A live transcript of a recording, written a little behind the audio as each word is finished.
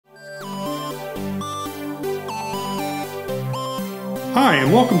Hi,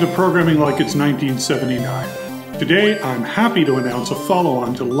 and welcome to Programming Like It's 1979. Today, I'm happy to announce a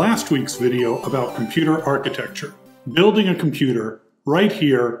follow-on to last week's video about computer architecture, building a computer right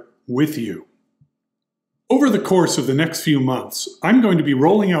here with you. Over the course of the next few months, I'm going to be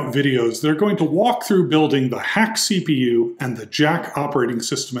rolling out videos that are going to walk through building the Hack CPU and the Jack operating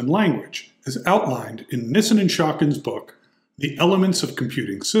system and language, as outlined in Nisan and Schocken's book, The Elements of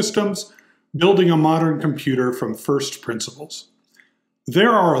Computing Systems, Building a Modern Computer from First Principles.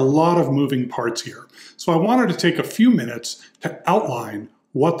 There are a lot of moving parts here, so I wanted to take a few minutes to outline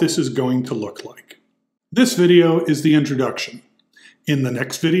what this is going to look like. This video is the introduction. In the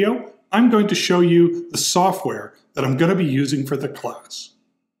next video, I'm going to show you the software that I'm going to be using for the class.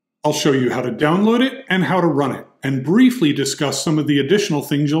 I'll show you how to download it and how to run it, and briefly discuss some of the additional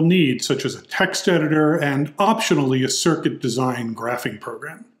things you'll need, such as a text editor and optionally a circuit design graphing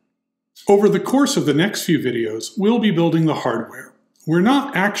program. Over the course of the next few videos, we'll be building the hardware. We're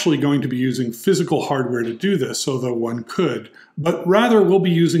not actually going to be using physical hardware to do this, although one could, but rather we'll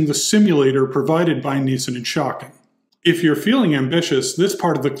be using the simulator provided by Nisan and Schocken. If you're feeling ambitious, this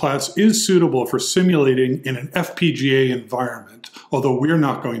part of the class is suitable for simulating in an FPGA environment, although we're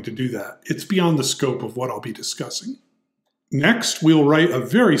not going to do that. It's beyond the scope of what I'll be discussing. Next, we'll write a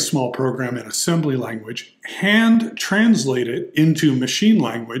very small program in assembly language, hand translate it into machine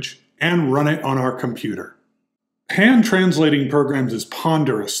language, and run it on our computer. Hand translating programs is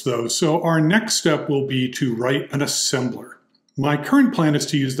ponderous, though, so our next step will be to write an assembler. My current plan is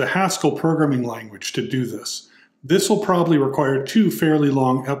to use the Haskell programming language to do this. This will probably require two fairly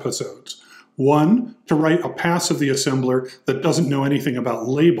long episodes. One, to write a pass of the assembler that doesn't know anything about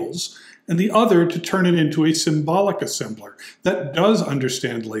labels, and the other to turn it into a symbolic assembler that does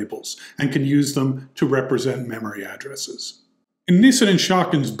understand labels and can use them to represent memory addresses. In Nisan and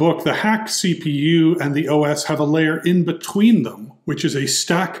Schocken's book, the Hack CPU and the OS have a layer in between them, which is a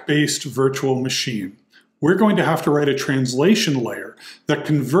stack-based virtual machine. We're going to have to write a translation layer that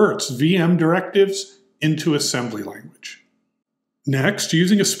converts VM directives into assembly language. Next,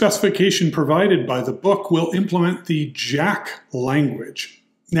 using a specification provided by the book, we'll implement the Jack language.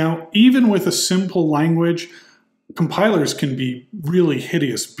 Now, even with a simple language, compilers can be really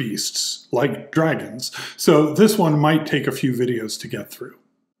hideous beasts, like dragons, so this one might take a few videos to get through.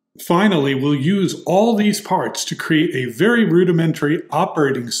 Finally, we'll use all these parts to create a very rudimentary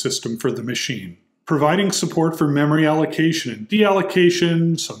operating system for the machine, providing support for memory allocation and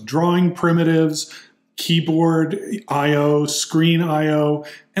deallocation, some drawing primitives, keyboard I/O, screen I/O,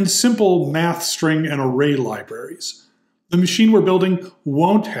 and simple math string and array libraries. The machine we're building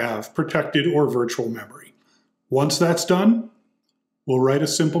won't have protected or virtual memory. Once that's done, we'll write a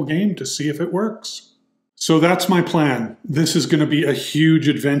simple game to see if it works. So that's my plan. This is going to be a huge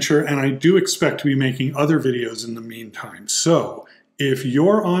adventure, and I do expect to be making other videos in the meantime. So if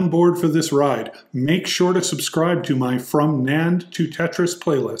you're on board for this ride, make sure to subscribe to my From NAND to Tetris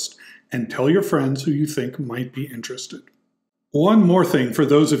playlist and tell your friends who you think might be interested. One more thing for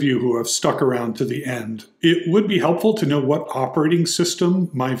those of you who have stuck around to the end. It would be helpful to know what operating system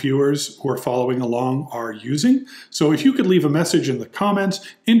my viewers who are following along are using. So if you could leave a message in the comments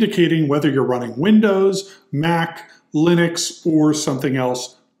indicating whether you're running Windows, Mac, Linux, or something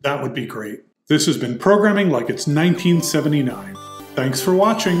else, that would be great. This has been Programming Like It's 1979. Thanks for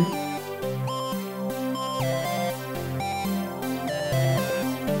watching.